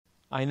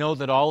I know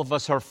that all of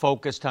us are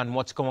focused on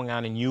what's going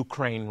on in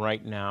Ukraine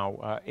right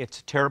now. It's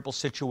a terrible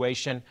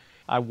situation.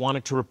 I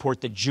wanted to report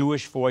that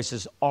Jewish Voice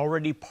is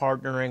already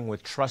partnering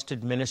with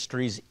trusted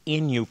ministries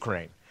in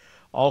Ukraine,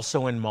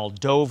 also in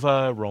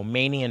Moldova,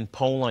 Romania, and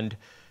Poland,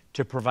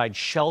 to provide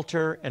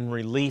shelter and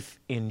relief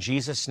in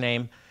Jesus'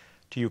 name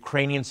to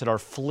Ukrainians that are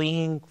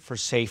fleeing for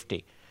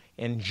safety.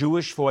 And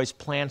Jewish Voice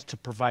plans to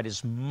provide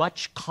as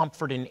much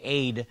comfort and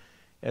aid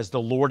as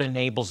the Lord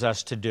enables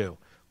us to do.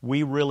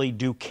 We really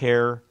do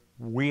care.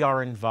 We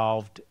are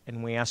involved,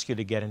 and we ask you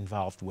to get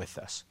involved with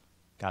us.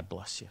 God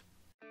bless you.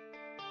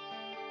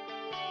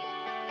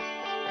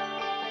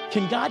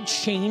 Can God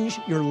change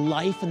your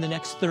life in the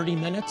next 30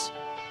 minutes?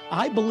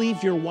 I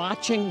believe you're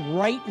watching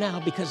right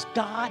now because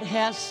God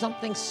has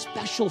something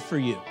special for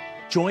you.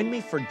 Join me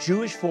for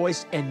Jewish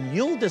Voice, and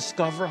you'll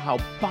discover how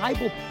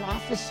Bible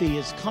prophecy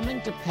is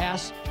coming to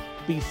pass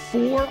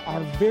before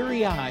our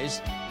very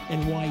eyes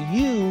and why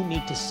you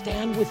need to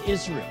stand with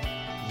Israel.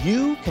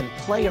 You can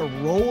play a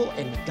role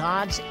in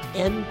God's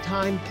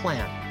end-time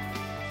plan.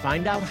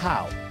 Find out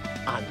how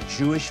on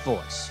Jewish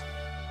Voice.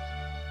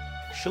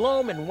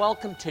 Shalom and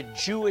welcome to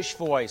Jewish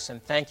Voice,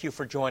 and thank you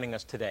for joining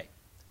us today.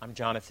 I'm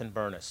Jonathan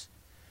Bernis.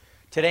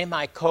 Today,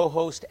 my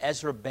co-host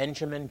Ezra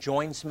Benjamin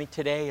joins me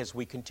today as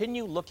we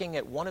continue looking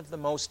at one of the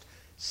most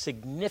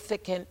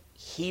significant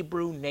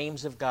Hebrew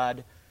names of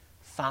God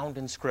found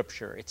in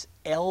Scripture. It's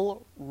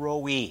El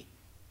Roee.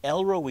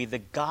 El Roee, the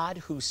God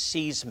who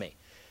sees me.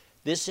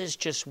 This is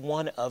just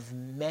one of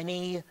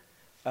many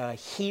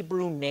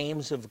Hebrew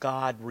names of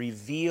God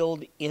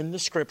revealed in the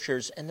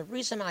Scriptures. And the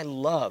reason I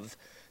love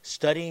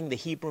studying the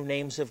Hebrew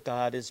names of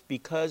God is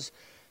because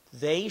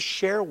they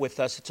share with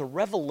us, it's a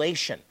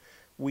revelation.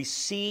 We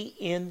see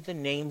in the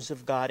names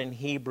of God in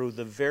Hebrew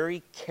the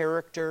very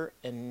character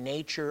and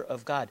nature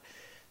of God.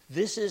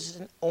 This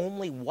isn't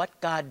only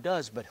what God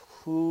does, but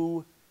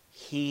who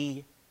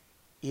He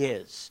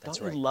is. Don't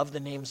you love the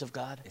names of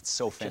God? It's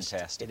so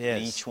fantastic. It is.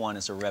 And each one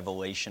is a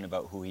revelation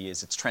about who He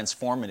is. It's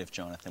transformative,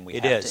 Jonathan. We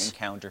have to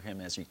encounter Him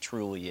as He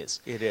truly is.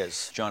 It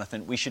is.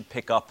 Jonathan, we should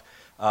pick up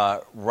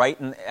right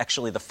in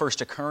actually the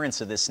first occurrence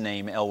of this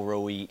name, El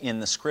Roee, in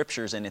the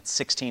Scriptures, and it's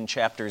 16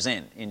 chapters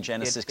in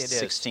Genesis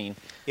 16.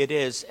 It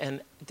is. And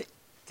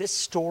this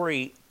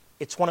story,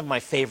 it's one of my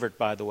favorite,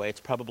 by the way. It's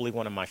probably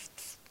one of my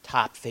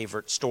top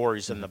favorite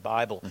stories in the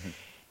Bible. Mm-hmm.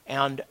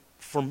 And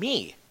for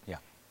me,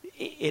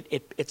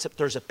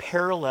 there's a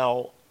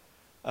parallel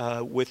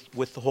with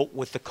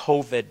the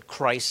COVID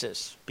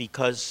crisis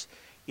because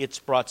it's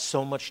brought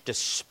so much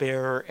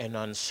despair and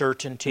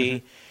uncertainty.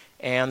 Mm-hmm.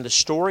 And the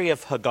story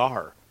of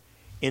Hagar,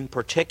 in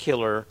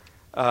particular,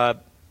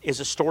 is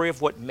a story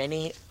of what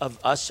many of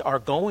us are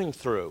going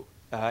through.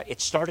 It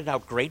started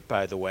out great,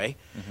 by the way.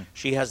 Mm-hmm.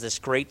 She has this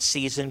great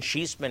season.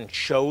 She's been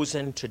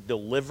chosen to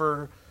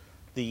deliver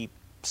the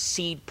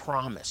seed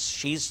promise.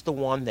 She's the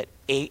one that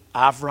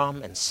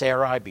Avram and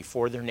Sarai,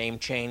 before their name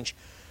change,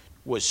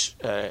 was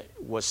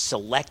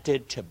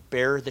selected to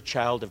bear the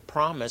child of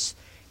promise,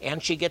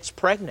 and she gets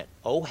pregnant.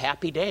 Oh,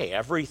 happy day.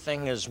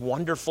 Everything is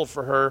wonderful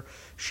for her.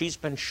 She's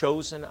been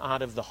chosen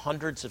out of the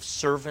hundreds of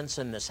servants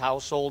in this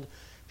household.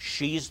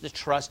 She's the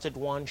trusted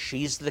one.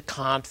 She's the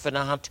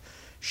confidant.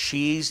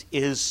 She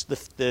is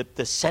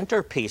the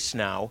centerpiece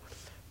now,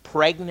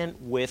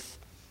 pregnant with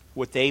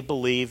what they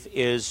believe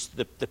is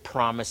the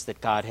promise that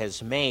God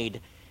has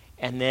made.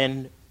 And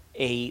then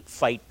a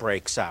fight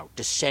breaks out.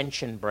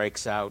 Dissension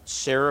breaks out.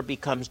 Sarah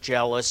becomes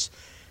jealous.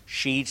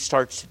 She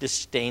starts to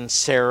disdain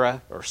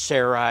Sarah or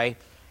Sarai.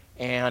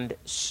 And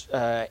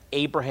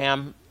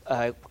Abraham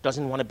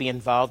doesn't want to be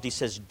involved. He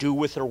says, do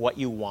with her what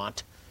you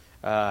want.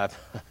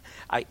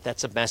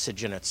 That's a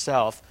message in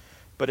itself.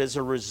 But as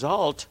a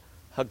result,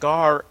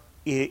 Hagar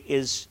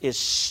is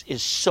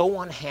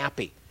so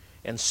unhappy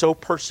and so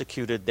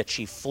persecuted that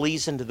she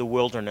flees into the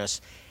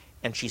wilderness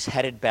and she's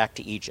headed back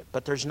to Egypt.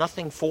 But there's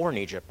nothing for in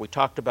Egypt. We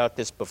talked about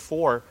this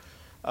before.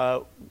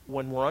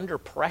 When we're under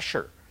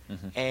pressure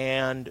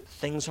and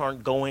things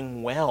aren't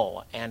going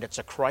well and it's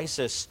a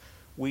crisis,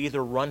 we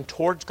either run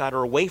towards God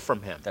or away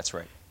from Him. That's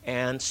right.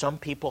 And some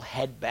people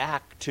head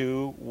back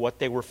to what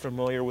they were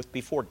familiar with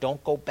before.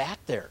 Don't go back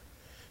there.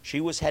 She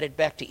was headed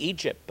back to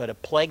Egypt, but a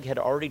plague had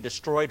already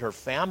destroyed her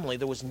family.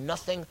 There was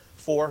nothing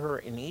for her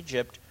in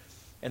Egypt.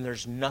 And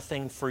there's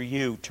nothing for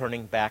you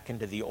turning back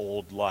into the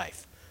old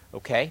life,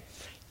 okay?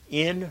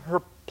 In her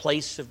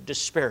place of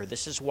despair,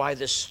 this is why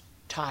this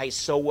ties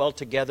so well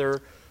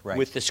together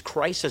with this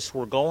crisis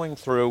we're going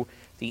through.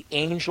 The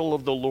angel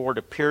of the Lord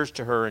appears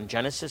to her in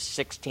Genesis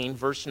 16,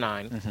 verse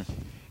 9,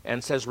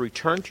 and says,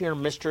 return to your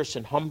mistress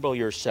and humble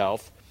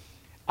yourself.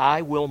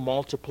 I will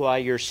multiply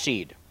your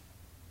seed,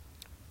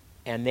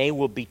 and they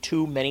will be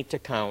too many to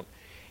count.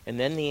 And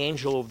then the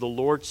angel of the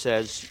Lord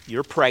says,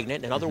 you're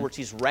pregnant. In other words,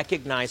 he's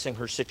recognizing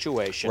her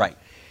situation. Right.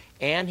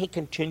 And he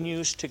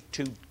continues to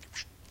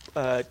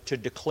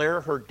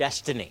declare her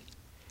destiny.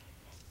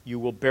 You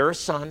will bear a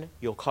son.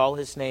 You'll call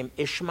his name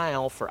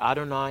Ishmael, for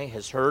Adonai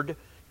has heard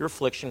your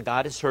affliction.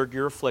 God has heard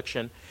your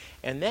affliction.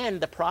 And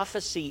then the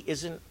prophecy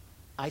isn't,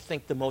 I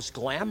think, the most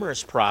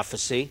glamorous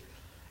prophecy.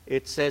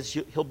 It says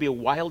he'll be a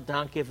wild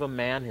donkey of a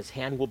man. His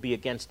hand will be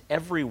against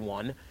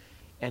everyone,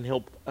 and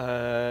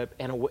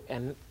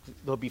and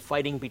they'll be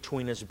fighting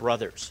between his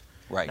brothers.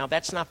 Right. Now,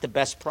 that's not the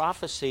best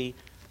prophecy,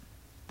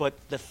 but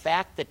the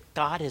fact that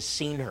God has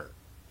seen her,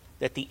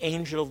 that the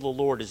angel of the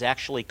Lord has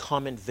actually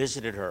come and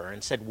visited her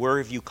and said, where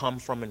have you come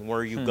from and where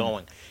are you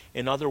going?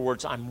 In other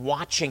words, I'm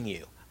watching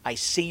you. I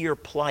see your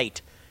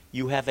plight.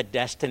 You have a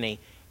destiny.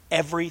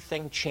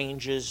 Everything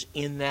changes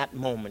in that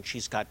moment.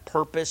 She's got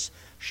purpose.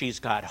 She's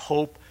got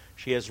hope.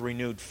 She has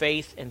renewed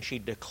faith, and she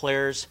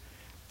declares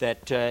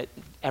that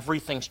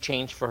everything's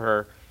changed for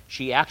her.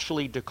 She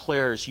actually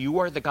declares, you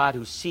are the God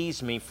who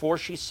sees me, for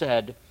she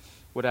said,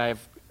 would I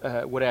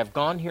have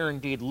gone here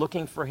indeed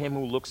looking for him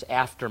who looks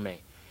after me?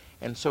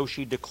 And so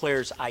she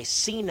declares, I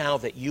see now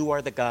that you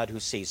are the God who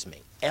sees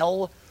me.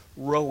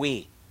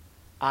 Roee.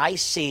 I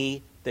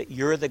see that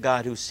you're the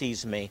God who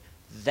sees me.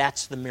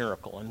 That's the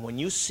miracle. And when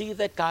you see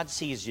that God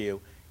sees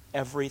you,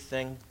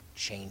 everything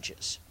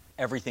changes.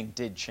 Everything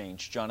did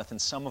change. Jonathan,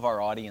 some of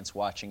our audience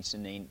watching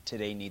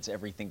today needs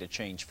everything to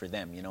change for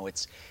them. You know,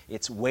 it's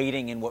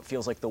waiting in what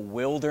feels like the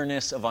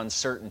wilderness of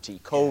uncertainty,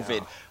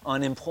 COVID,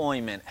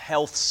 unemployment,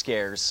 health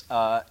scares.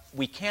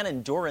 We can't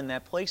endure in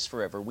that place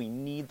forever. We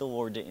need the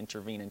Lord to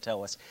intervene and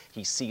tell us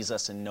he sees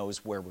us and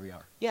knows where we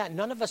are. Yeah,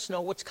 none of us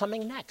know what's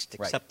coming next,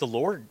 except the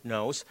Lord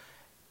knows.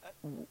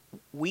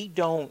 We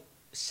don't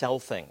sell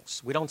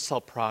things. We don't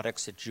sell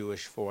products at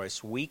Jewish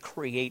Voice. We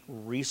create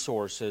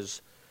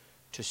resources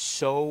to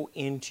sow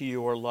into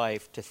your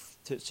life,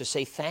 to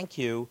say thank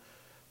you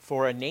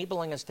for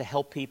enabling us to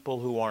help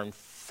people who are in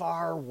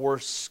far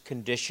worse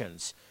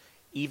conditions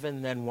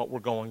even than what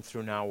we're going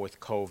through now with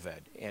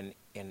COVID.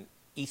 In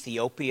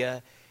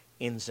Ethiopia,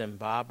 in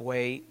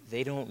Zimbabwe,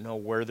 they don't know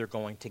where they're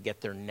going to get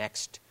their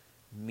next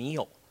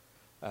meal.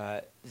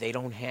 They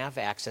don't have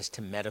access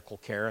to medical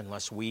care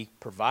unless we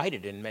provide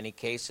it in many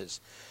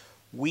cases.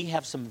 We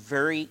have some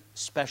very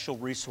special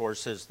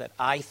resources that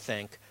I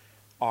think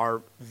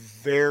are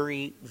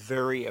very,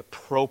 very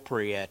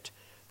appropriate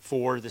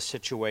for the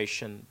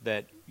situation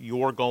that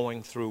you're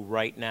going through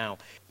right now.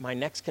 My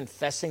next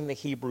Confessing the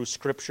Hebrew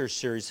Scriptures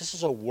series, this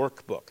is a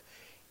workbook,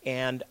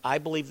 and I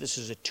believe this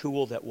is a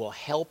tool that will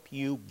help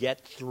you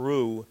get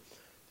through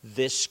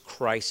this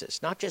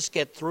crisis. Not just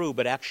get through,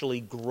 but actually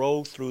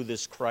grow through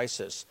this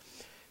crisis.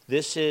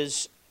 This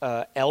is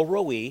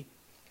Roee,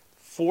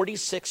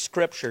 46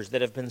 scriptures that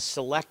have been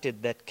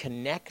selected that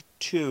connect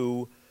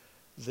to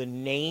the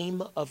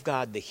name of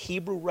God, the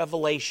Hebrew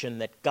revelation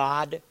that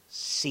God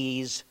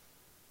sees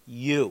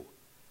you.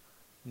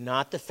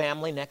 Not the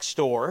family next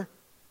door,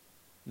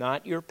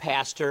 not your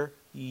pastor,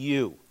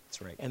 you.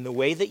 That's right. And the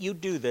way that you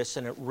do this,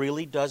 and it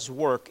really does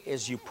work,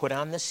 is you put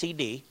on the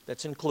CD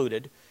that's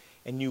included,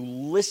 and you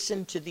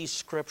listen to these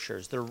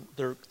scriptures.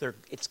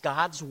 It's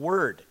God's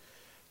word.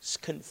 It's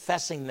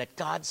confessing that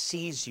God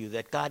sees you,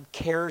 that God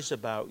cares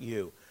about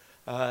you,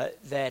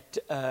 that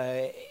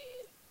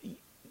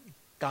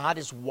God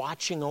is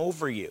watching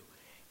over you.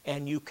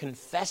 And you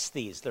confess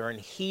these. They're in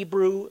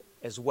Hebrew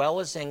as well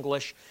as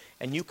English.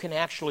 And you can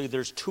actually,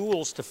 there's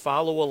tools to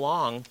follow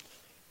along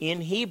in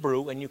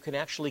Hebrew, and you can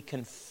actually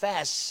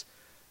confess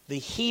the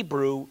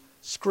Hebrew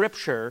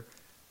scripture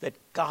that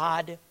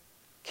God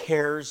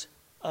cares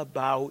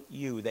about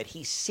you, that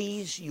he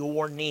sees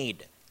your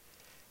need,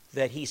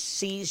 that he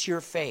sees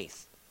your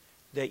faith,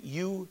 that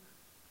you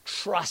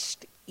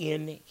trust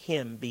in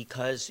him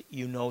because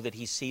you know that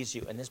he sees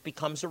you. And this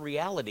becomes a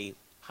reality.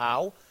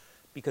 How?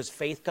 Because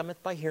faith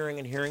cometh by hearing,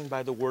 and hearing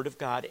by the word of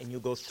God. And you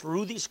go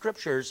through these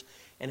scriptures,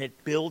 and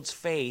it builds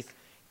faith.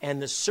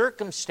 And the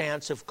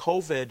circumstance of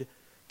COVID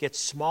gets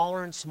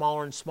smaller and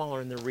smaller and smaller.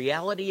 And the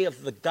reality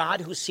of the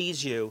God who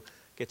sees you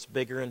gets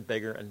bigger and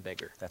bigger and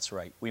bigger. That's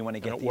right. We want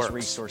to get these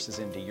resources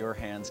into your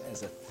hands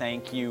as a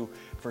thank you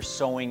for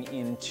sowing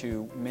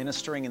into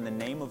ministering in the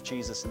name of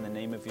Jesus, in the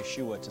name of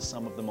Yeshua, to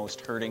some of the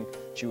most hurting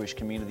Jewish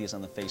communities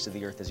on the face of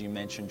the earth. As you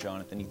mentioned,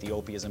 Jonathan,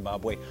 Ethiopia,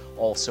 Zimbabwe,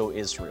 also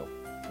Israel.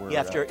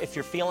 Yeah, if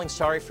you're feeling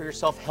sorry for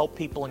yourself, help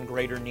people in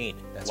greater need.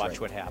 Watch right.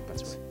 what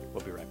happens. That's right.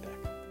 We'll be right back.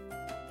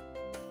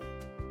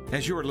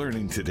 As you're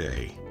learning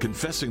today,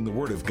 confessing the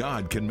Word of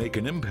God can make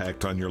an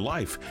impact on your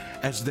life,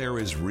 as there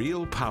is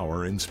real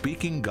power in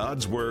speaking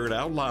God's Word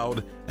out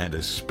loud, and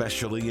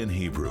especially in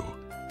Hebrew.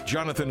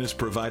 Jonathan is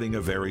providing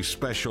a very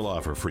special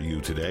offer for you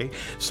today,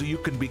 so you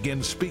can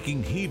begin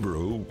speaking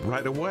Hebrew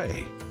right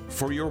away.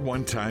 For your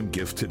one-time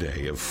gift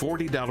today of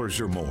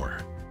 $40 or more,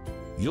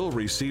 you'll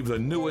receive the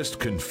newest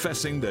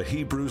Confessing the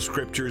Hebrew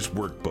Scriptures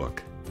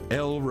workbook,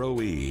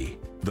 Roee,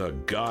 the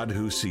God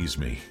Who Sees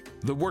Me.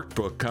 The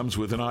workbook comes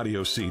with an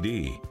audio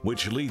CD,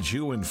 which leads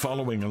you in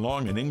following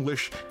along in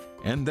English,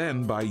 and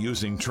then by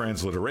using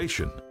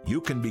transliteration,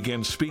 you can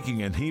begin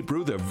speaking in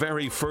Hebrew the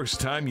very first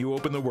time you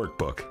open the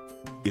workbook.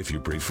 If you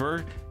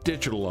prefer,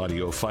 digital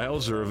audio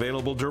files are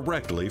available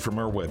directly from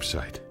our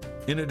website.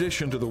 In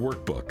addition to the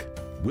workbook,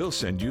 we'll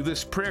send you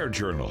this prayer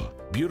journal,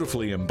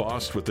 beautifully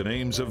embossed with the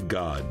names of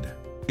God.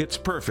 It's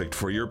perfect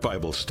for your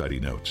Bible study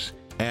notes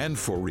and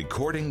for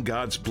recording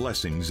God's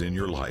blessings in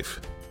your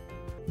life.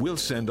 We'll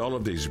send all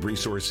of these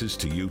resources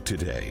to you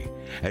today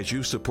as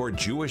you support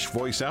Jewish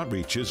Voice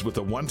Outreaches with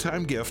a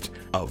one-time gift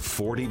of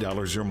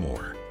 $40 or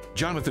more.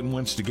 Jonathan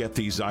wants to get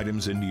these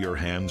items into your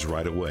hands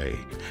right away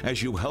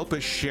as you help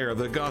us share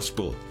the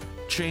gospel,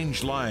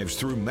 change lives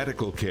through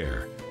medical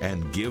care,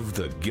 and give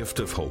the gift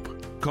of hope.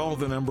 Call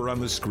the number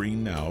on the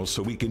screen now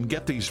so we can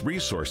get these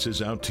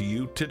resources out to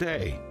you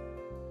today.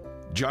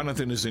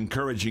 Jonathan is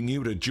encouraging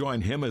you to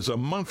join him as a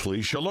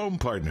monthly Shalom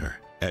partner.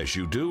 As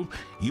you do,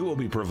 you will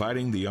be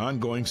providing the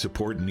ongoing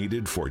support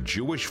needed for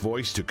Jewish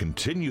Voice to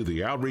continue the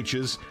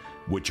outreaches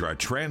which are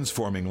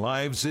transforming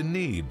lives in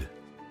need.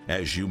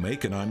 As you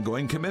make an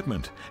ongoing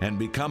commitment and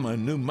become a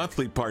new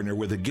monthly partner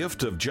with a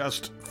gift of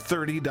just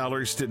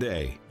 $30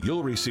 today,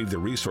 you'll receive the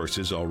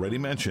resources already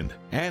mentioned.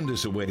 And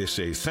as a way to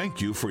say thank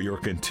you for your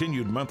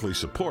continued monthly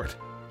support,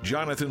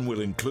 Jonathan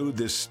will include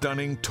this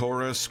stunning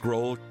Torah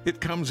scroll.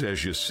 It comes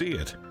as you see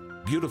it,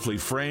 beautifully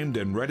framed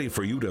and ready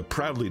for you to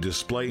proudly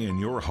display in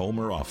your home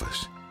or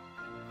office.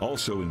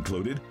 Also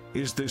included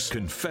is this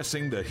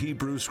Confessing the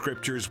Hebrew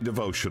Scriptures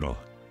devotional.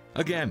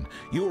 Again,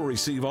 you will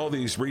receive all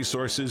these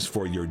resources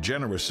for your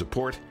generous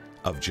support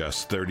of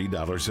just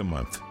 $30 a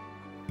month.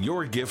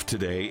 Your gift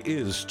today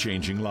is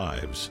changing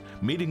lives,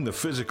 meeting the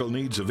physical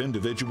needs of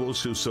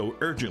individuals who so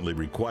urgently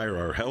require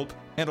our help,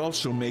 and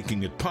also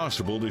making it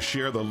possible to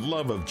share the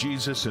love of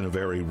Jesus in a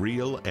very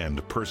real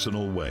and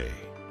personal way.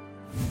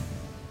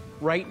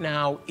 Right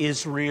now,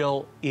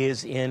 Israel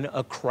is in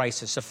a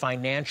crisis, a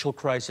financial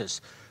crisis.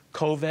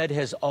 COVID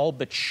has all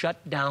but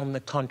shut down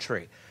the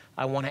country.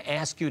 I want to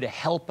ask you to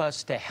help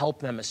us to help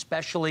them,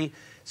 especially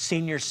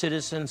senior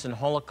citizens and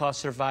Holocaust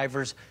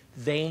survivors.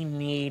 They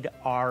need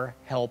our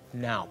help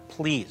now.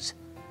 Please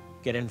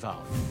get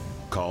involved.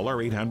 Call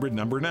our 800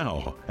 number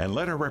now and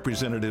let our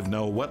representative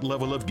know what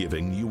level of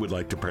giving you would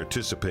like to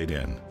participate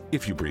in.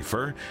 If you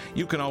prefer,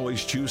 you can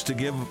always choose to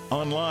give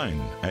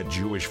online at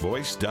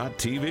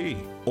jewishvoice.tv,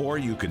 or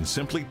you can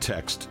simply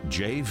text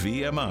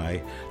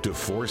JVMI to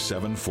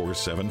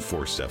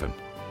 474747.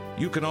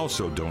 You can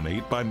also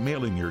donate by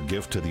mailing your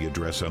gift to the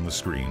address on the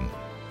screen.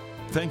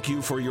 Thank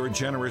you for your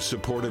generous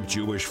support of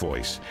Jewish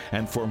Voice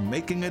and for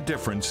making a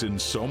difference in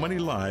so many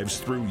lives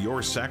through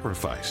your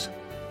sacrifice.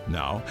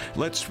 Now,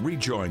 let's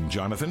rejoin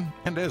Jonathan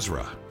and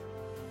Ezra.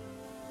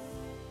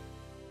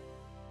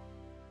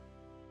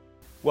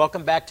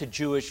 Welcome back to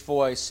Jewish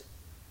Voice.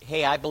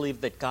 Hey, I believe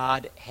that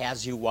God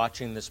has you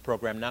watching this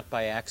program, not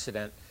by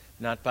accident,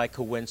 not by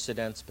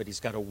coincidence, but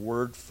He's got a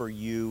word for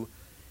you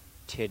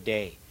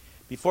today.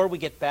 Before we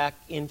get back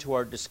into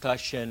our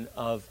discussion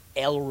of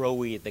El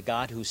Roee, the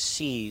God who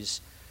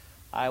sees,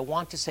 I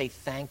want to say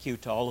thank you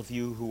to all of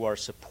you who are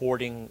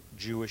supporting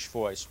Jewish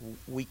Voice.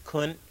 We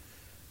couldn't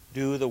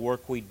do the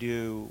work we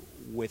do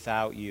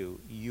without you.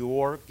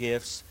 Your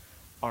gifts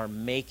are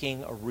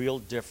making a real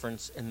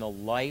difference in the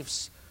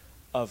lives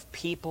of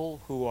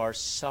people who are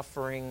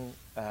suffering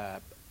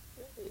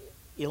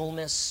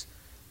illness,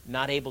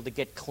 not able to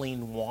get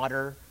clean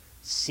water,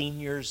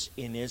 seniors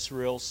in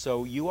Israel.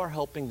 So you are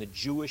helping the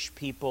Jewish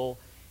people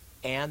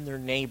and their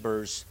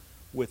neighbors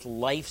with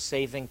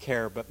life-saving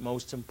care, but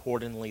most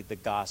importantly, the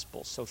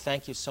gospel. So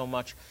thank you so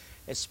much,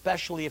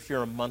 especially if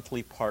you're a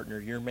monthly partner.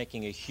 You're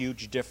making a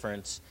huge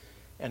difference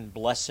and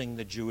blessing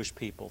the Jewish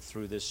people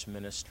through this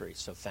ministry.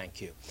 So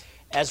thank you.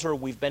 Ezra,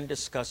 we've been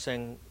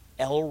discussing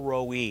El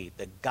Roee,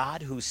 the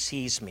God who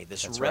sees me,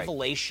 this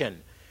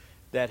revelation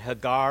that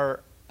Hagar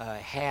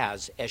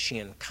has as she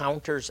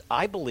encounters,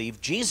 I believe,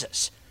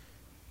 Jesus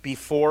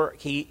before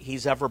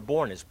he's ever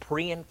born, is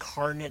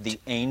pre-incarnate. The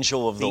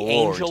angel of the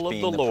Lord, angel of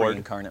being the the Lord,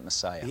 pre-incarnate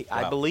Messiah. Wow.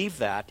 I believe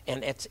that,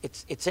 and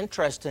it's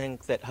interesting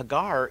that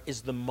Hagar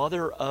is the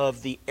mother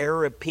of the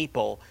Arab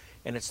people,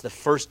 and it's the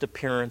first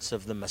appearance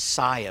of the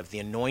Messiah, of the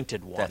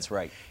anointed one. That's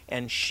right.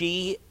 And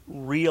she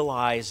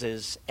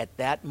realizes at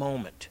that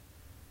moment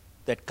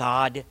that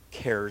God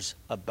cares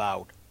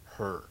about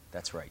her.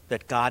 That's right.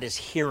 That God is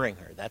hearing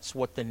her. That's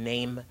what the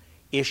name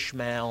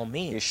Ishmael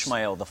means.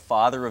 Ishmael, the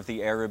father of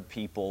the Arab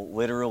people,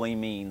 literally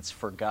means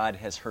for God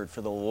has heard,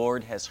 for the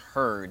Lord has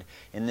heard,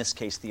 in this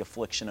case, the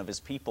affliction of His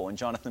people. And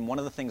Jonathan, one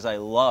of the things I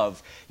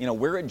love,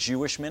 we're a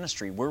Jewish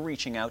ministry. We're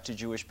reaching out to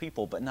Jewish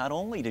people, but not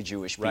only to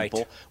Jewish people,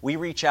 right. We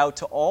reach out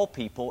to all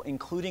people,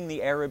 including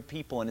the Arab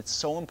people. And it's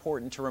so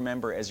important to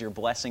remember, as you're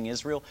blessing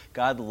Israel,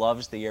 God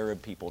loves the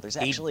Arab people. There's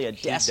actually a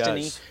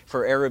destiny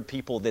for Arab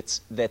people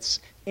that's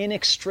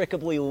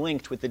inextricably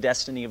linked with the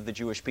destiny of the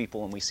Jewish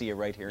people, and we see it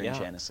right here in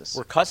Genesis.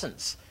 We're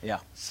cousins. Yeah.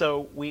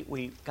 So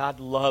God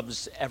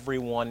loves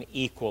everyone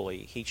equally.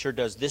 He sure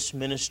does. This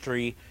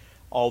ministry,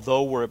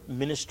 although we're a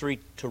ministry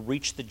to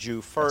reach the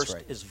Jew first,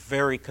 is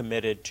very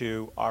committed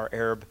to our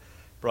Arab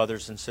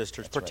brothers and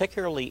sisters,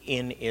 particularly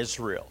in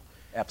Israel.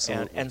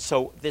 Absolutely. And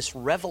so this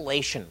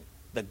revelation,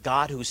 the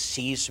God who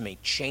sees me,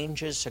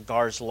 changes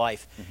Hagar's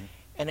life. Mm-hmm.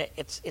 And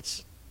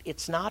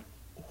it's not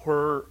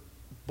her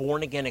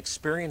born-again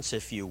experience,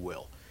 if you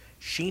will.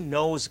 She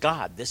knows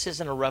God. This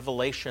isn't a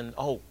revelation,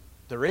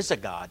 there is a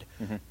God.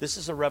 Mm-hmm. This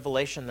is a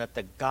revelation that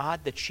the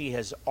God that she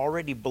has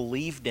already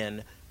believed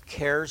in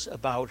cares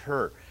about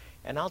her.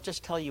 And I'll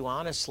just tell you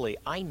honestly,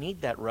 I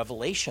need that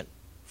revelation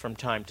from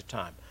time to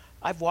time.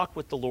 I've walked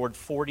with the Lord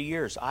 40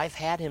 years. I've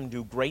had him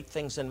do great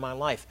things in my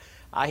life.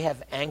 I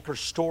have anchor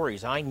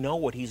stories. I know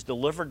what he's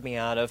delivered me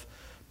out of.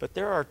 But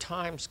there are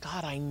times,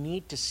 God, I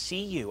need to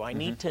see you. I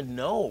need to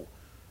know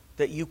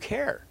that you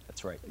care.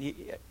 That's right.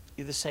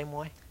 You the same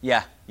way?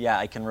 Yeah,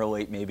 I can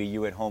relate. Maybe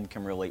you at home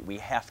can relate. We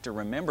have to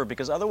remember,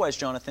 because otherwise,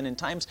 Jonathan, in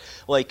times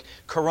like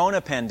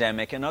corona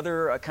pandemic and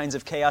other kinds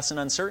of chaos and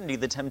uncertainty,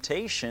 the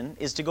temptation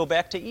is to go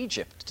back to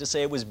Egypt, to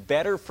say it was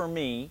better for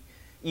me,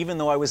 even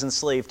though I was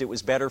enslaved, it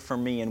was better for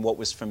me in what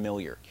was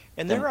familiar.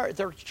 And there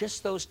are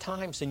just those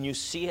times, and you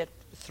see it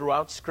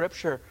throughout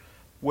Scripture,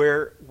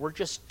 where we're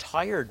just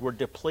tired, we're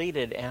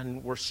depleted,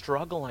 and we're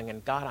struggling,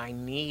 and God, I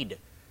need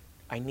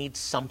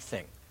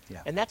something.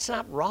 Yeah. And that's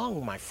not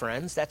wrong, my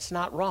friends. That's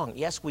not wrong.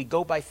 Yes, we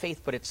go by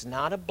faith, but it's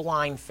not a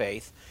blind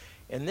faith.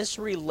 And this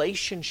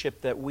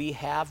relationship that we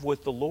have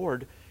with the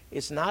Lord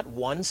is not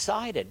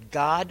one-sided.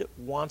 God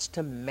wants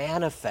to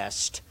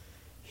manifest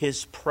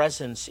his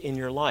presence in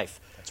your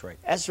life. That's right.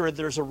 Ezra,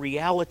 there's a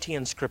reality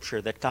in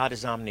Scripture that God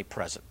is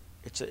omnipresent.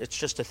 It's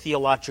just a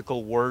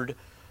theological word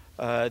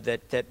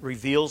that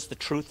reveals the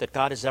truth that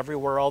God is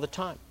everywhere all the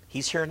time.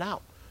 He's here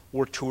now.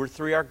 Where 2 or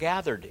 3 are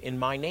gathered in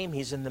my name,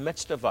 he's in the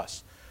midst of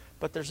us.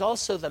 But there's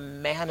also the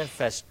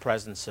manifest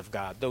presence of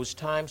God, those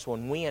times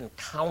when we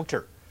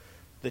encounter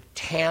the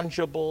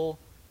tangible,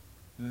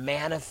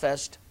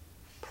 manifest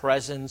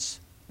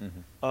presence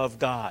of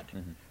God,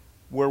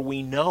 where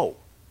we know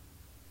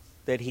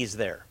that he's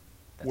there,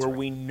 where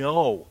we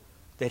know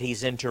that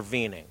he's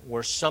intervening,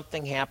 where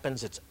something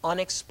happens, it's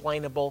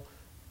unexplainable.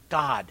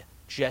 God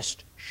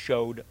just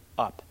showed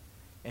up.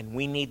 And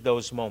we need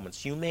those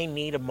moments. You may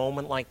need a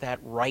moment like that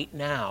right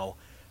now.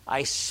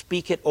 I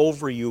speak it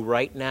over you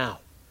right now.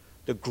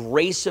 The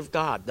grace of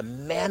God, the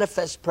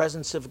manifest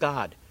presence of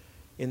God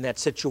in that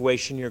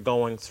situation you're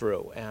going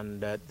through.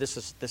 And this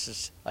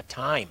is a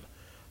time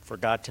for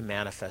God to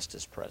manifest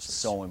his presence.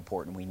 So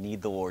important. We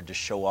need the Lord to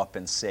show up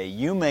and say,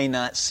 you may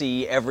not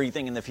see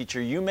everything in the future.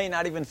 You may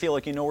not even feel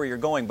like you know where you're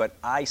going, but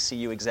I see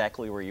you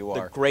exactly where you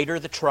are. The greater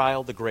the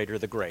trial, the greater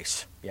the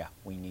grace. Yeah,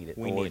 we need it.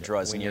 We the Lord need it.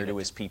 draws We near need to it.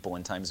 his people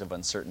in times of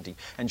uncertainty.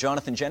 And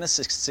Jonathan,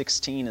 Genesis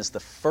 16 is the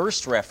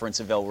first reference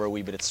of El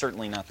Roee, but it's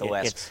certainly not the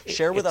last.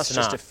 Share with us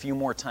just a few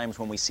more times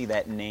when we see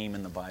that name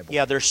in the Bible.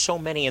 Yeah, there's so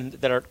many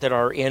that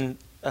are in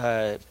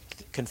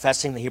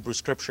confessing the Hebrew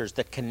Scriptures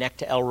that connect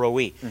to El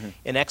Roee.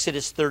 In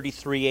Exodus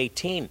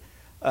 33:18,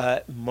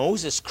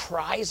 Moses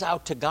cries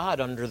out to God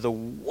under the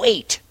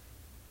weight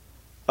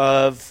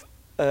of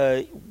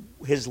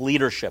his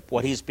leadership,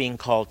 what he's being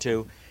called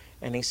to,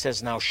 and he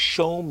says, now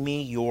show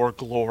me your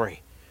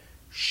glory.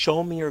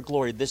 Show me your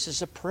glory. This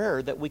is a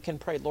prayer that we can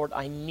pray. Lord,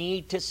 I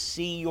need to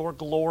see your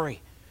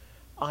glory.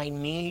 I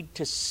need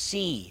to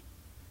see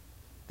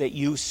that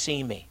you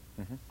see me.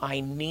 I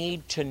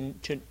need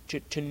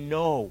to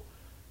know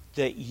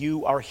that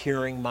you are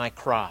hearing my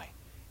cry.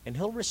 And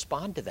he'll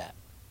respond to that.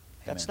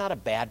 That's not a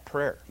bad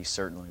prayer. He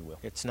certainly will.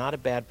 It's not a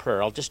bad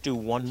prayer. I'll just do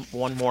one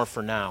more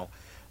for now.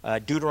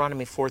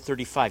 Deuteronomy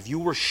 4:35. You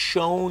were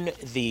shown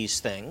these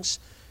things.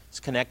 It's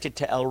connected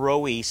to El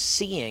Roee,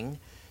 seeing.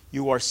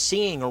 You are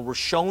seeing or were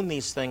shown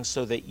these things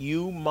so that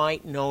you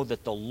might know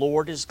that the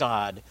Lord is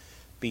God.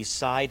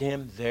 Beside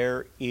him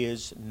there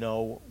is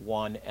no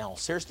one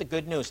else. Here's the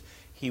good news.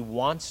 He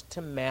wants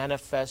to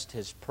manifest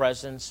his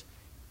presence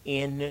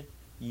in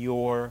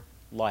your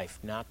life.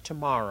 Not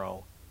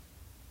tomorrow,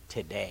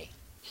 today.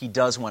 He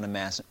does want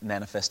to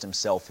manifest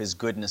himself, his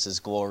goodness, his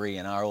glory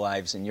in our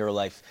lives, in your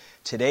life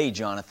today,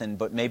 Jonathan.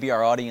 But maybe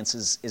our audience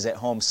is at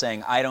home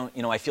saying,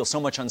 I feel so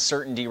much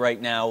uncertainty right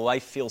now.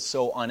 Life feels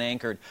so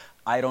unanchored.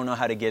 I don't know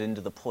how to get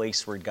into the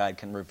place where God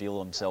can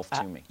reveal himself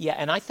to me. Yeah,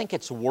 and I think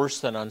it's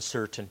worse than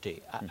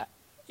uncertainty.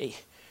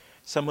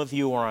 Some of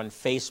you are on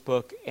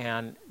Facebook,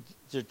 and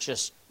they're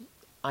just,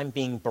 I'm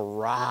being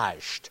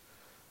barraged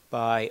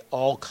by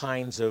all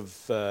kinds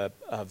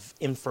of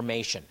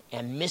information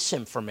and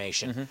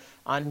misinformation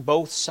on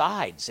both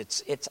sides.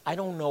 It's I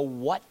don't know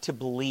what to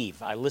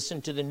believe. I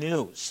listen to the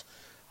news.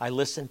 I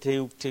listen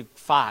to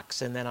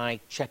Fox, and then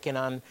I check in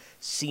on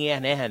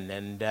CNN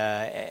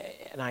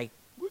and I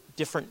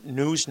different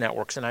news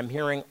networks, and I'm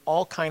hearing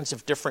all kinds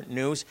of different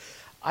news.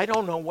 I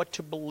don't know what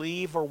to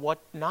believe or what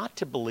not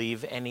to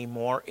believe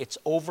anymore. It's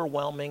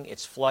overwhelming.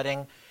 It's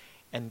flooding.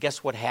 And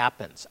guess what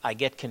happens? I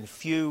get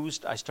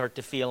confused. I start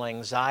to feel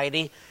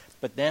anxiety.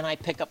 But then I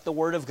pick up the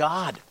Word of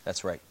God.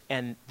 That's right.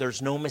 And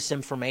there's no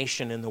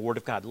misinformation in the Word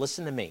of God.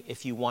 Listen to me.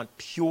 If you want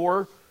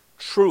pure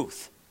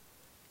truth,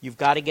 you've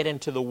got to get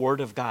into the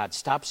Word of God.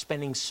 Stop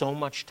spending so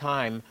much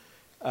time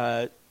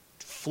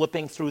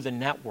flipping through the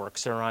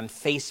networks or on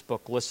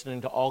Facebook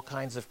listening to all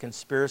kinds of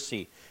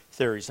conspiracy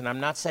theories. And I'm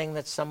not saying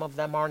that some of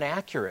them aren't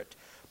accurate.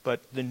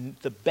 But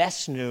the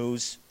best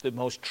news, the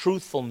most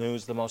truthful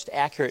news, the most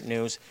accurate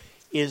news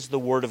is the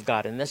Word of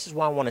God. And this is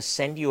why I want to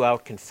send you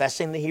out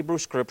confessing the Hebrew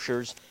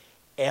Scriptures,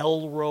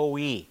 El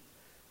Roee,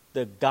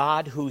 the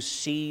God who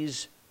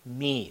sees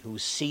me, who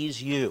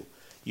sees you.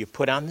 You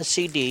put on the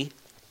CD,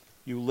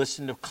 you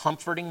listen to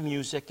comforting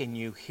music, and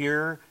you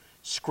hear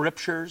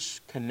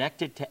scriptures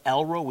connected to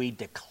Roee,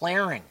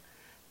 declaring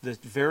the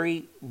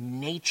very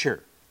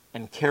nature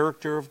and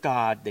character of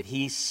God, that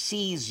he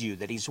sees you,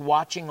 that he's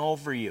watching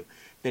over you,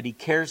 that he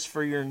cares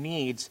for your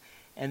needs,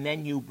 and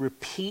then you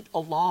repeat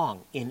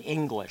along in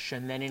English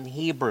and then in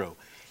Hebrew.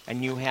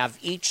 And you have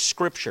each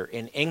scripture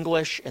in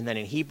English and then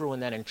in Hebrew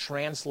and then in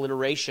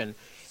transliteration.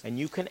 And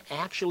you can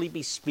actually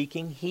be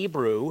speaking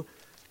Hebrew,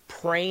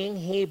 praying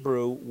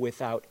Hebrew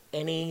without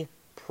any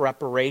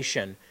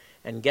preparation.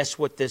 And guess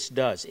what this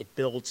does? It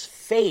builds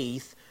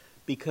faith,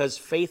 because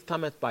faith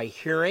cometh by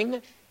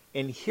hearing,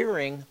 and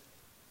hearing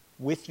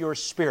with your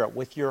spirit,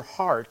 with your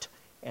heart,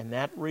 and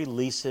that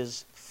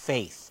releases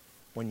faith.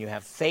 When you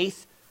have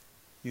faith,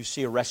 you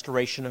see a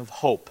restoration of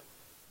hope.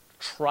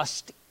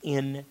 Trust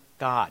in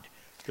God.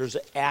 There's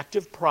an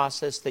active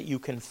process that you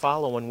can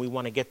follow, and we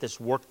want to get this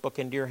workbook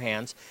into your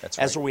hands. That's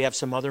right. Ezra, we have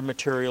some other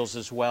materials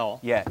as well.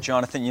 Yeah,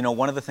 Jonathan, you know,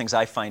 one of the things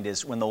I find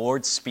is when the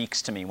Lord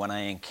speaks to me, when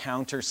I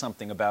encounter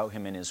something about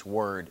him in his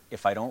word,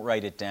 if I don't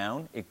write it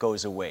down, it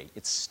goes away.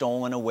 It's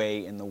stolen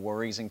away in the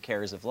worries and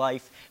cares of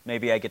life.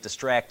 Maybe I get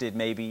distracted.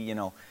 Maybe, you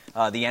know,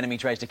 the enemy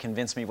tries to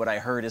convince me what I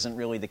heard isn't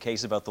really the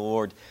case about the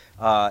Lord.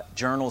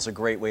 Journal's a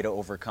great way to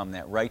overcome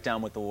that. Write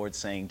down what the Lord's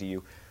saying to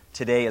you.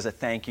 Today, as a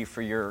thank you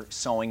for your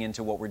sowing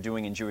into what we're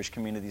doing in Jewish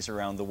communities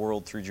around the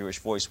world through Jewish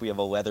Voice, we have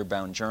a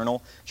leather-bound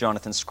journal.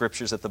 Jonathan's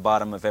scriptures at the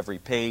bottom of every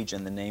page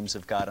and the names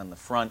of God on the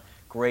front.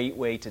 Great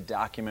way to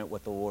document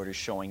what the Lord is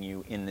showing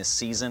you in this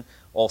season.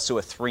 Also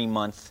a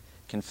 3-month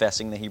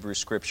Confessing the Hebrew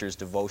Scriptures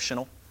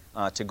devotional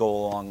to go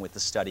along with the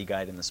study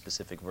guide and the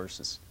specific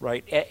verses.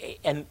 Right.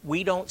 And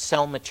we don't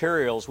sell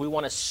materials. We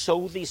want to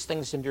sow these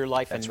things into your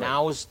life. That's and right.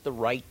 Now is the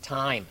right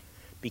time.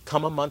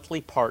 Become a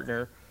monthly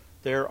partner.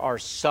 There are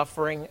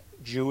suffering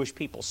Jewish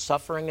people,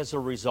 suffering as a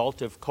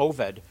result of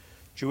COVID.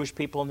 Jewish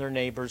people and their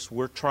neighbors.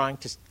 We're trying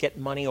to get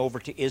money over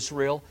to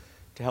Israel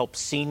to help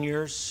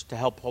seniors, to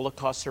help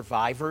Holocaust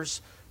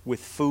survivors with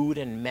food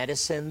and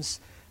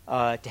medicines,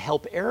 to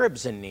help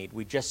Arabs in need.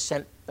 We just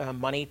sent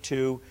money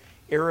to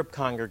Arab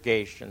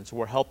congregations.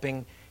 We're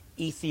helping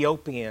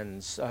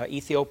Ethiopians,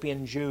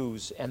 Ethiopian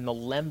Jews, and the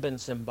Lemba in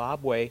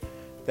Zimbabwe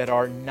that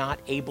are not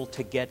able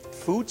to get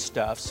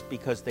foodstuffs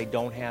because they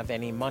don't have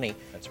any money.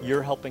 That's right.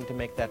 You're helping to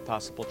make that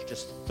possible. It's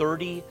just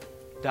 $30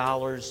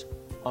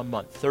 a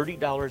month.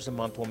 $30 a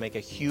month will make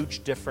a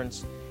huge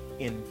difference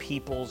in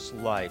people's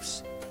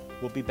lives.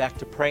 We'll be back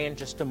to pray in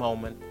just a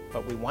moment,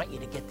 but we want you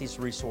to get these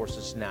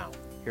resources now.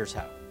 Here's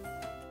how.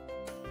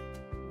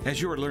 As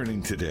you're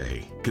learning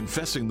today,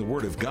 confessing the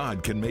Word of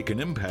God can make an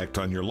impact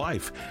on your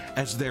life,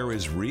 as there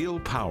is real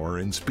power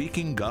in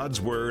speaking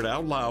God's Word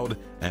out loud,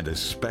 and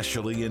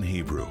especially in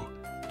Hebrew.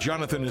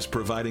 Jonathan is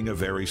providing a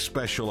very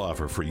special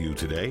offer for you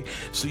today,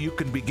 so you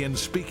can begin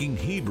speaking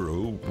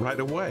Hebrew right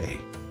away.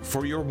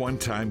 For your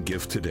one-time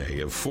gift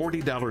today of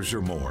 $40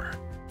 or more,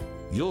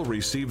 you'll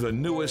receive the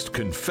newest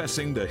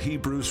Confessing the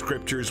Hebrew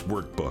Scriptures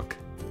workbook,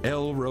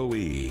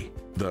 Roee,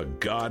 the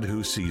God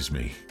Who Sees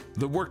Me.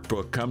 The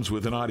workbook comes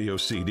with an audio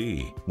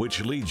CD,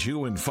 which leads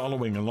you in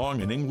following along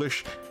in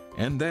English,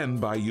 and then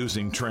by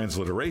using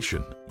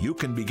transliteration, you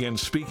can begin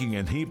speaking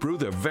in Hebrew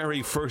the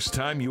very first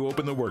time you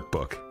open the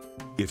workbook.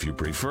 If you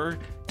prefer,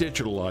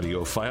 digital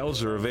audio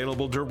files are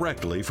available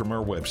directly from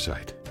our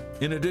website.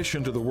 In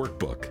addition to the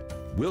workbook,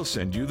 we'll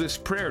send you this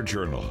prayer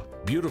journal,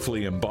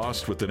 beautifully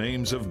embossed with the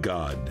names of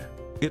God.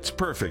 It's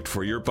perfect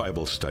for your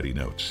Bible study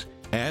notes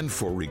and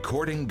for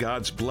recording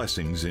God's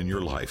blessings in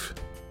your life.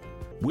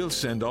 We'll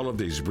send all of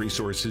these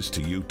resources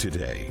to you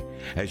today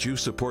as you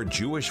support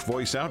Jewish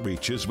Voice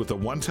Outreaches with a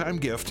one-time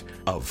gift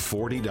of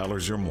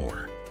 $40 or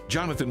more.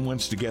 Jonathan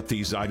wants to get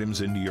these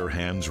items into your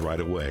hands right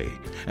away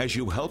as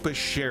you help us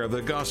share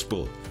the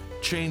gospel,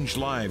 change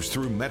lives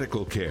through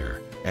medical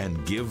care,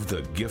 and give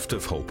the gift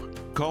of hope.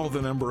 Call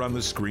the number on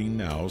the screen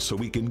now so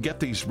we can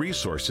get these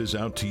resources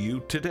out to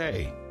you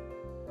today.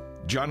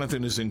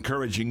 Jonathan is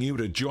encouraging you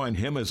to join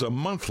him as a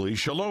monthly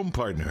Shalom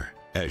partner.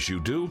 As you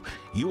do,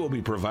 you will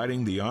be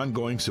providing the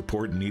ongoing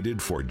support needed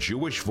for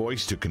Jewish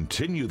Voice to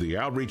continue the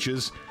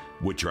outreaches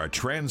which are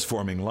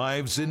transforming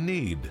lives in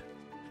need.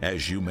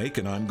 As you make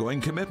an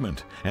ongoing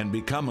commitment and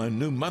become a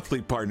new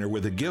monthly partner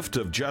with a gift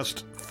of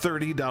just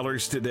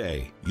 $30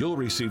 today, you'll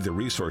receive the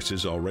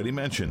resources already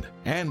mentioned.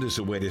 And as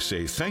a way to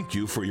say thank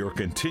you for your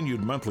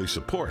continued monthly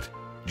support,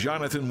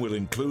 Jonathan will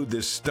include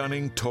this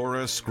stunning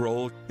Torah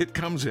scroll. It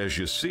comes as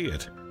you see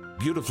it,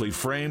 beautifully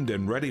framed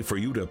and ready for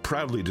you to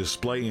proudly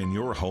display in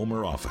your home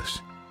or office.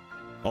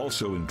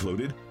 Also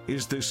included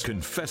is this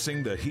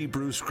Confessing the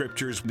Hebrew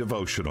Scriptures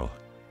devotional.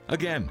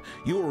 Again,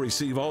 you will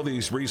receive all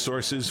these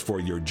resources for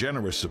your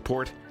generous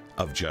support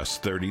of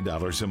just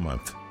 $30 a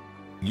month.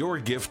 Your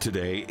gift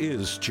today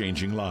is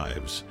changing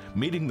lives,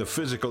 meeting the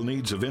physical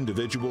needs of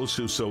individuals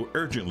who so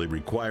urgently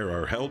require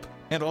our help,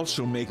 and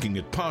also making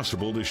it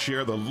possible to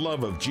share the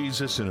love of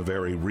Jesus in a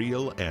very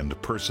real and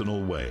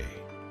personal way.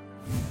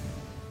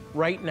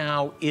 Right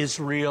now,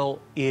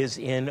 Israel is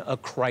in a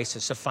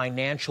crisis, a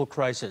financial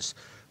crisis.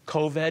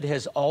 COVID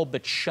has all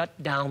but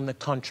shut down the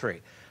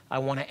country. I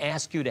want to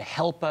ask you to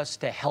help us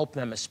to help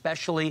them,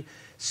 especially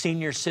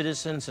senior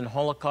citizens and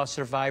Holocaust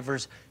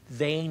survivors.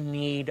 They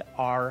need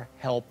our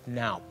help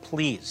now.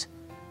 Please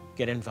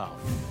get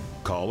involved.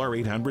 Call our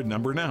 800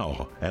 number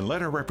now and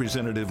let our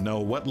representative know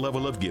what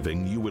level of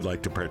giving you would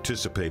like to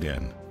participate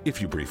in.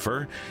 If you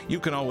prefer, you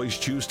can always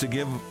choose to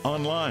give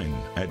online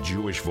at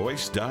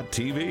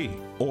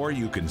jewishvoice.tv, or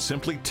you can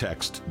simply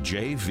text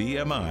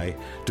JVMI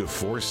to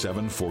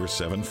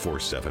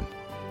 474747.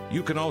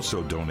 You can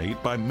also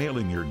donate by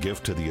mailing your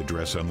gift to the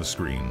address on the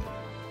screen.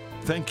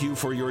 Thank you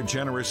for your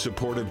generous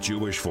support of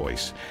Jewish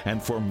Voice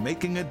and for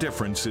making a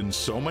difference in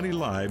so many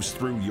lives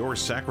through your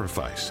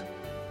sacrifice.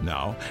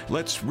 Now,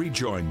 let's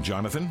rejoin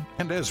Jonathan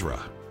and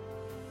Ezra.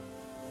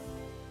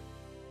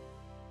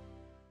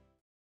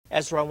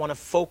 Ezra, I want to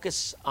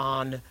focus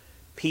on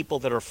people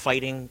that are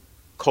fighting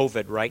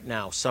COVID right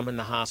now, some in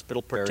the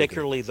hospital,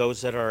 particularly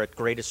those that are at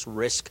greatest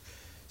risk,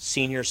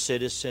 senior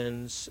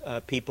citizens,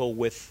 people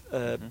with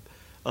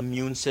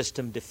immune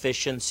system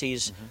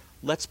deficiencies.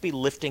 Let's be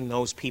lifting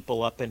those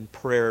people up in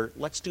prayer.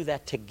 Let's do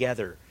that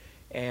together.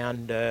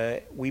 And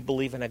we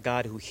believe in a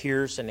God who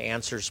hears and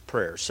answers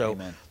prayer. So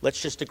Amen.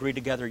 Let's just agree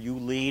together. You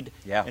lead,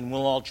 and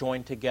we'll all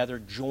join together.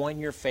 Join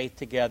your faith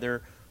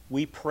together.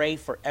 We pray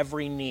for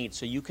every need,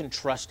 so you can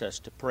trust us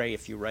to pray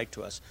if you write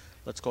to us.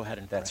 Let's go ahead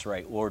and pray. That's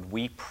right. Lord,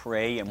 we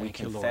pray and we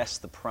Thank you, confess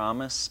the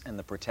promise and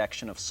the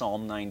protection of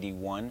Psalm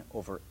 91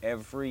 over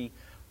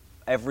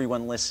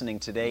everyone listening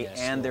today,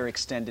 and their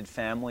extended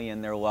family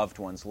and their loved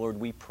ones. Lord,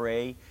 we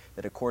pray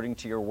that according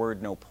to your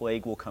word, no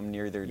plague will come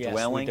near their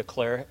dwelling. We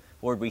declare it.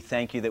 Lord, we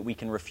thank you that we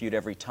can refute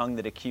every tongue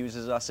that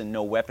accuses us, and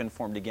no weapon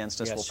formed against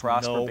us will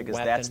prosper, because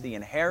that's the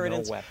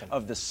inheritance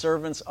of the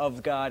servants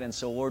of God. And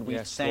so, Lord, we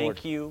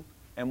thank you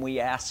and we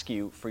ask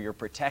you for your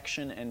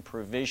protection and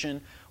provision.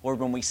 Lord,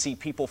 when we see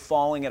people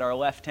falling at our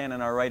left hand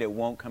and our right, it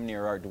won't come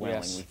near our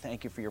dwelling. We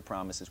thank you for your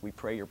promises. We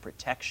pray your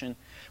protection.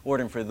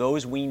 Lord, and for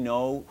those we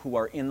know who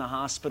are in the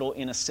hospital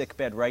in a sick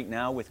bed right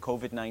now with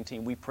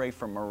COVID-19, we pray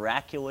for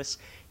miraculous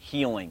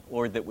healing.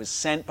 Lord, that was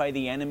sent by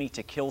the enemy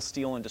to kill,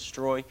 steal, and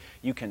destroy,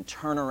 you can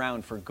turn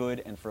around for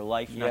good and for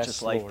life, not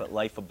just life, but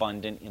life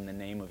abundant, in the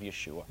name of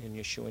Yeshua. In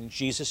Yeshua. In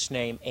Jesus'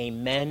 name,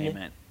 amen,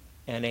 amen.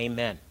 And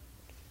amen.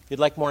 If you'd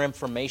like more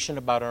information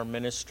about our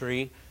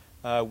ministry,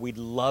 we'd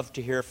love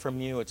to hear from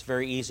you. It's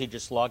very easy.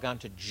 Just log on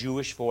to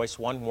Jewish Voice,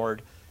 one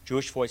word,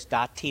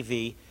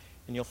 jewishvoice.tv,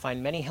 and you'll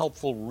find many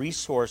helpful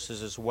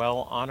resources as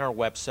well on our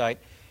website,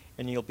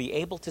 and you'll be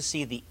able to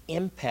see the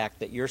impact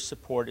that your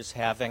support is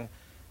having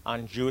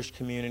on Jewish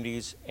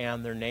communities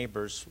and their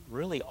neighbors,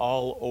 really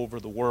all over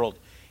the world.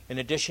 In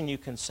addition, you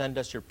can send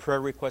us your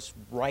prayer requests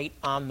right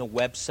on the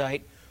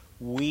website.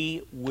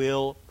 We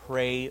will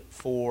pray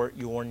for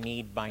your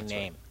need by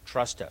name.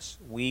 Trust us,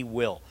 we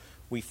will.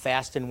 We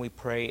fast and we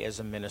pray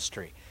as a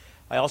ministry.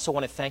 I also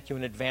want to thank you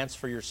in advance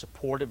for your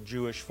support of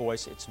Jewish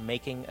Voice. It's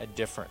making a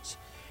difference.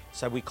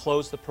 So we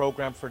close the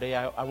program for today.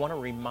 I want to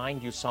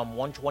remind you, Psalm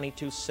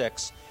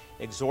 122:6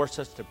 exhorts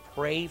us to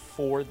pray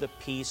for the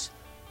peace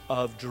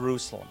of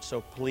Jerusalem.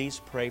 So please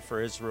pray for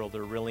Israel.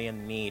 They're really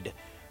in need.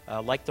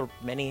 Like the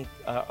many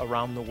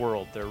around the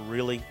world, they're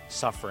really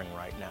suffering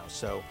right now.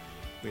 So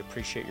we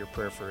appreciate your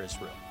prayer for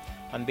Israel.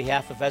 On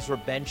behalf of Ezra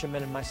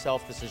Benjamin and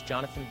myself, this is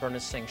Jonathan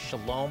Bernis saying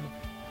shalom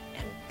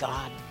and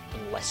God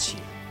bless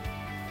you.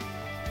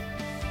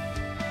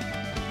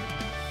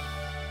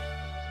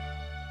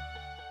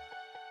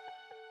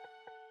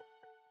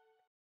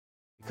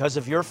 Because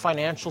of your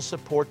financial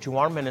support to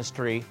our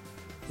ministry,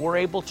 we're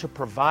able to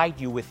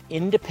provide you with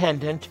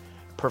independent,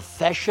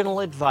 professional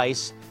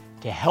advice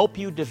to help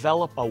you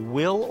develop a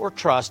will or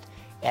trust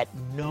at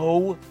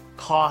no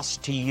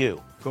cost to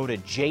you. Go to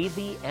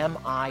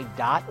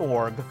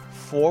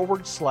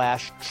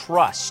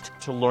jvmi.org/trust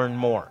to learn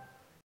more.